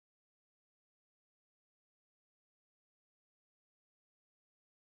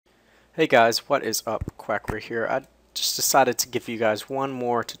Hey guys, what is up? Quackler here. I just decided to give you guys one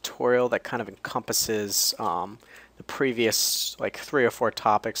more tutorial that kind of encompasses the previous like 3 or 4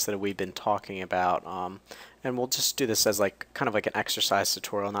 topics that we've been talking about, and we'll just do this as like kind of like an exercise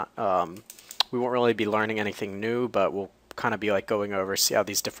tutorial. Not we won't really be learning anything new, but we'll kind of be like going over, see how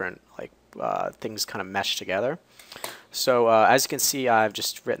these different like things kind of mesh together. So as you can see, I've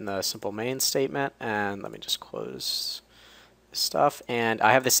just written the simple main statement, and let me just close stuff, and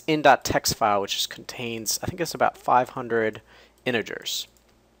I have this in.txt file which contains, I think it's about 500 integers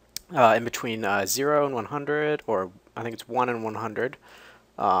in between 0 and 100, or I think it's 1 and 100,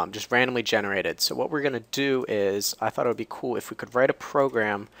 just randomly generated. So what we're going to do is, I thought it would be cool if we could write a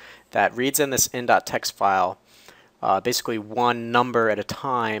program that reads in this in.txt file basically one number at a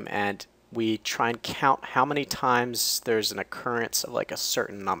time, and we try and count how many times there's an occurrence of like a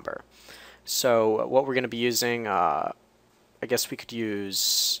certain number. So what we're going to be using, I guess we could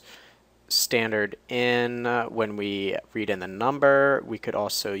use standard in when we read in the number. We could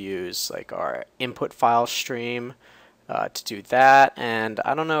also use like our input file stream to do that. And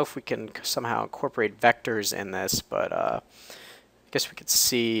I don't know if we can somehow incorporate vectors in this, but I guess we could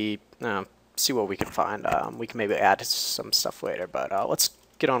see what we can find. We can maybe add some stuff later, but let's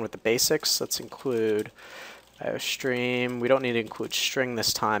get on with the basics. Let's include stream. We don't need to include string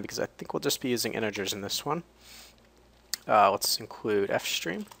this time because I think we'll just be using integers in this one. Let's include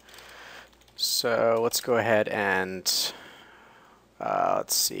fstream. So let's go ahead and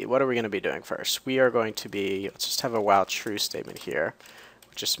let's see, what are we going to be doing first? We are going to be, let's just have a while true statement here,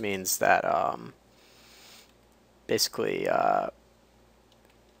 which just means that basically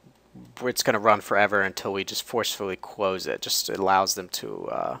it's going to run forever until we just forcefully close it. Just allows them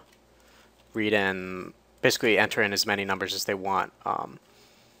to read in, basically enter in as many numbers as they want.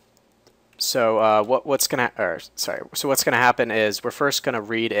 So what's gonna happen is we're first gonna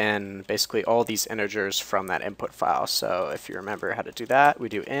read in basically all these integers from that input file. So if you remember how to do that, we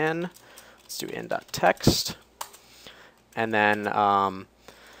do in. Let's do in.txt, and then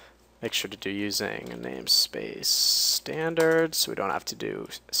make sure to do using a namespace standard, so we don't have to do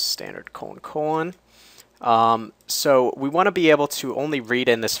standard : so we want to be able to only read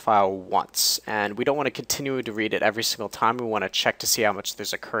in this file once, and we don't want to continue to read it every single time. We want to check to see how much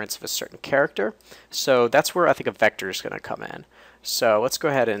there's occurrence of a certain character. So that's where I think a vector is going to come in. So let's go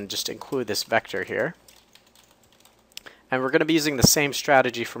ahead and just include this vector here. And we're going to be using the same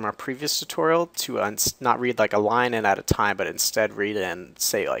strategy from our previous tutorial to not read like a line in at a time, but instead read in,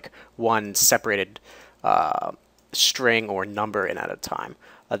 say, like one separated string or number in at a time.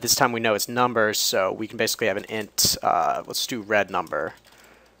 This time we know it's numbers, so we can basically have an int, let's do red number,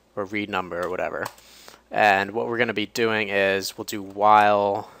 or read number, or whatever. And what we're going to be doing is we'll do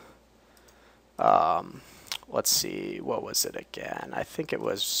while, let's see, what was it again? I think it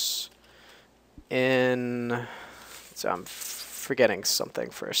was in, so I'm forgetting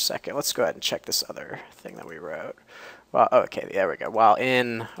something for a second. Let's go ahead and check this other thing that we wrote. Well, okay, there we go. While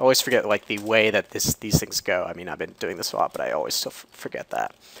in, I always forget like the way that these things go. I mean, I've been doing this a lot, but I always still forget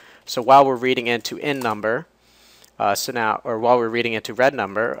that. So while we're reading into in number, while we're reading into red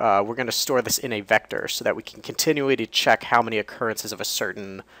number, we're going to store this in a vector so that we can continually check how many occurrences of a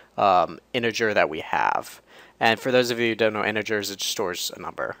certain integer that we have. And for those of you who don't know integers, it just stores a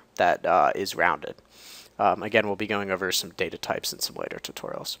number that is rounded. Again, we'll be going over some data types in some later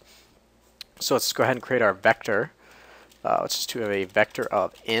tutorials. So let's go ahead and create our vector. Let's just do a vector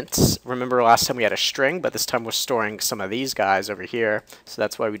of int. Remember last time we had a string, but this time we're storing some of these guys over here, so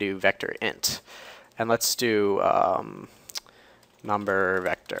that's why we do vector int. And let's do number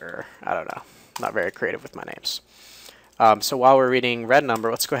vector. I don't know. I'm not very creative with my names. So while we're reading red number,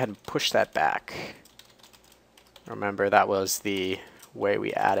 let's go ahead and push that back. Remember, that was the way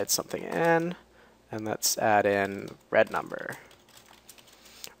we added something in. And let's add in red number.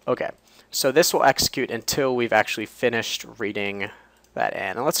 Okay. So this will execute until we've actually finished reading that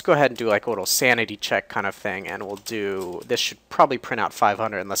in. And let's go ahead and do like a little sanity check kind of thing, and we'll do, this should probably print out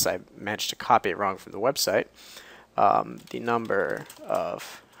 500 unless I managed to copy it wrong from the website. The number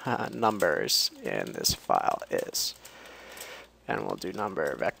of numbers in this file is, and we'll do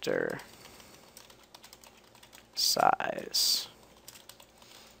number vector size.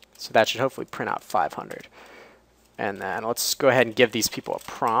 So that should hopefully print out 500. And then let's go ahead and give these people a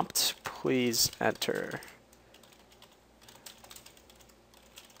prompt. Please enter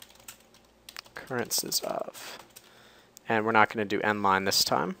occurrences of. And we're not going to do end line this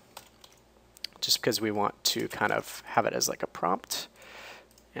time, just because we want to kind of have it as like a prompt.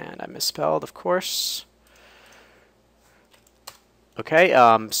 And I misspelled, of course. Okay,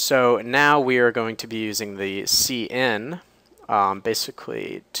 so now we are going to be using the cin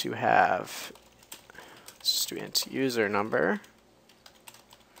basically to have student user number,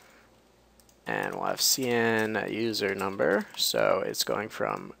 and we'll have cn user number. So it's going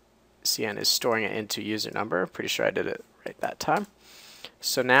from cn is storing it into user number. Pretty sure I did it right that time.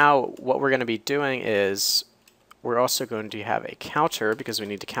 So now what we're going to be doing is we're also going to have a counter because we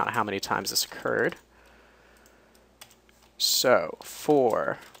need to count how many times this occurred. So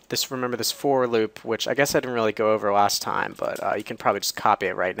for this, remember this for loop, which I guess I didn't really go over last time, but you can probably just copy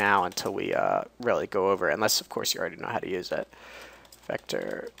it right now until we really go over it, unless of course you already know how to use it.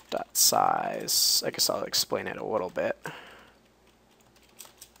 Vector.size, I guess I'll explain it a little bit.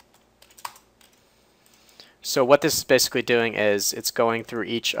 So what this is basically doing is it's going through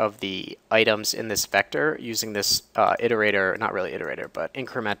each of the items in this vector using this iterator, not really iterator, but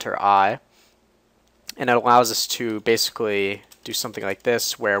incrementer I. And it allows us to basically do something like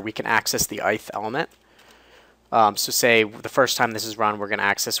this where we can access the ith element. So say the first time this is run, we're going to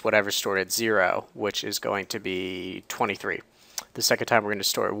access whatever's stored at 0, which is going to be 23. The second time we're going to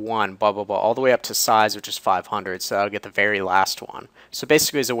store at 1, blah, blah, blah, all the way up to size, which is 500. So that'll get the very last one. So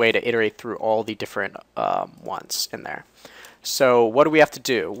basically it's a way to iterate through all the different ones in there. So what do we have to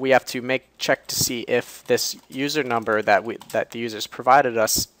do? We have to check to see if this user number that the users provided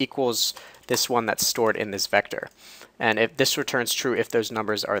us equals this one that's stored in this vector. And if this returns true if those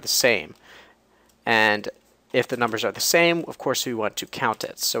numbers are the same. And if the numbers are the same, of course we want to count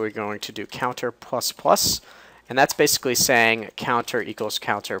it. So we're going to do counter plus plus. And that's basically saying counter equals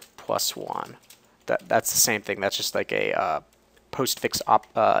counter plus 1. That's the same thing. That's just like a postfix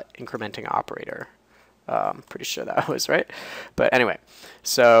incrementing operator. Pretty sure that was right. But anyway,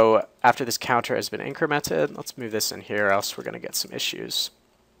 so after this counter has been incremented, let's move this in here, else we're going to get some issues.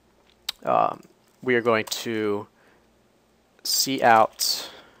 We are going to see out,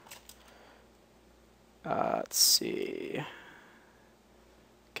 let's see,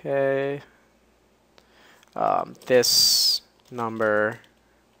 okay, this number,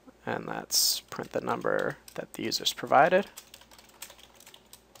 and let's print the number that the users provided,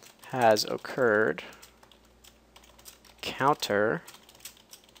 has occurred counter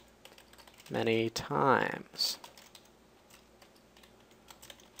many times.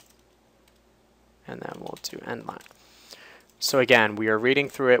 And then we'll do end line. So again, we are reading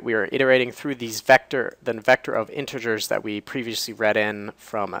through it. We are iterating through these vector of integers that we previously read in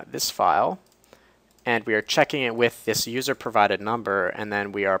from this file. And we are checking it with this user provided number, and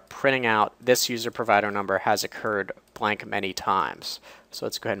then we are printing out this user provider number has occurred blank many times. So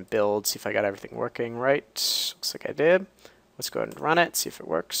let's go ahead and build, see if I got everything working right. Looks like I did. Let's go ahead and run it, see if it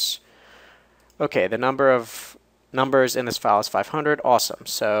works. Okay, the number of numbers in this file is 500. Awesome.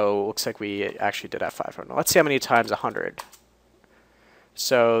 So looks like we actually did have 500. Let's see how many times 100.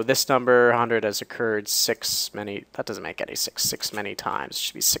 So this number 100 has occurred that doesn't make any six many times. It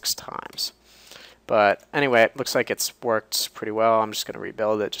should be 6 times. But anyway, it looks like it's worked pretty well. I'm just going to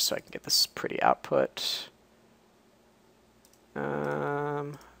rebuild it just so I can get this pretty output.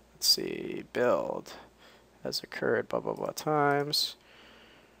 Let's see, build has occurred blah blah blah times.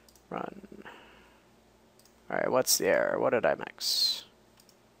 Run. Alright, what's the error? What did I mix?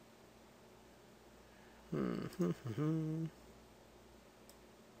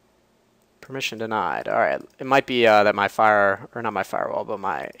 Permission denied. Alright, it might be that my not my firewall, but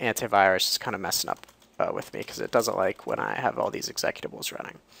my antivirus is kind of messing up with me because it doesn't like when I have all these executables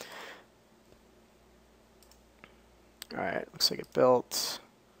running. Alright, looks like it built.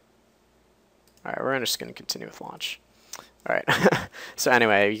 Alright, we're just going to continue with launch. Alright, so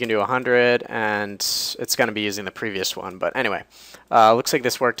anyway, you can do 100, and it's going to be using the previous one, but anyway, looks like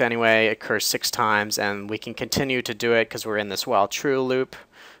this worked anyway. It occurs 6 times, and we can continue to do it because we're in this while true loop.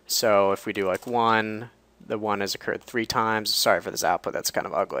 So if we do like 1, the 1 has occurred 3 times. Sorry for this output, that's kind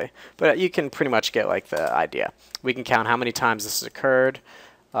of ugly, but you can pretty much get like the idea. We can count how many times this has occurred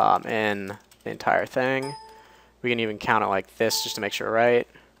in the entire thing. We can even count it like this just to make sure, right?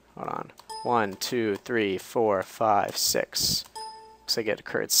 Hold on. 1, 2, 3, 4, 5, 6. Looks like it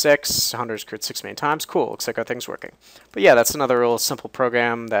occurred 6. 100 occurred 6 many times. Cool. Looks like our thing's working. But yeah, that's another real simple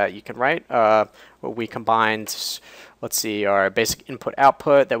program that you can write. Where we combined, let's see, our basic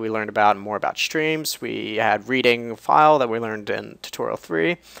input-output that we learned about and more about streams. We had reading file that we learned in tutorial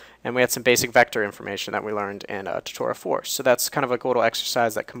 3. And we had some basic vector information that we learned in tutorial 4. So that's kind of like a little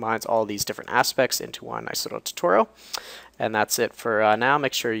exercise that combines all these different aspects into one nice little tutorial. And that's it for now.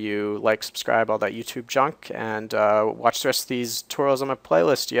 Make sure you like, subscribe, all that YouTube junk, and watch the rest of these tutorials on my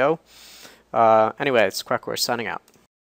playlist, yo. Anyway, it's Quackcore signing out.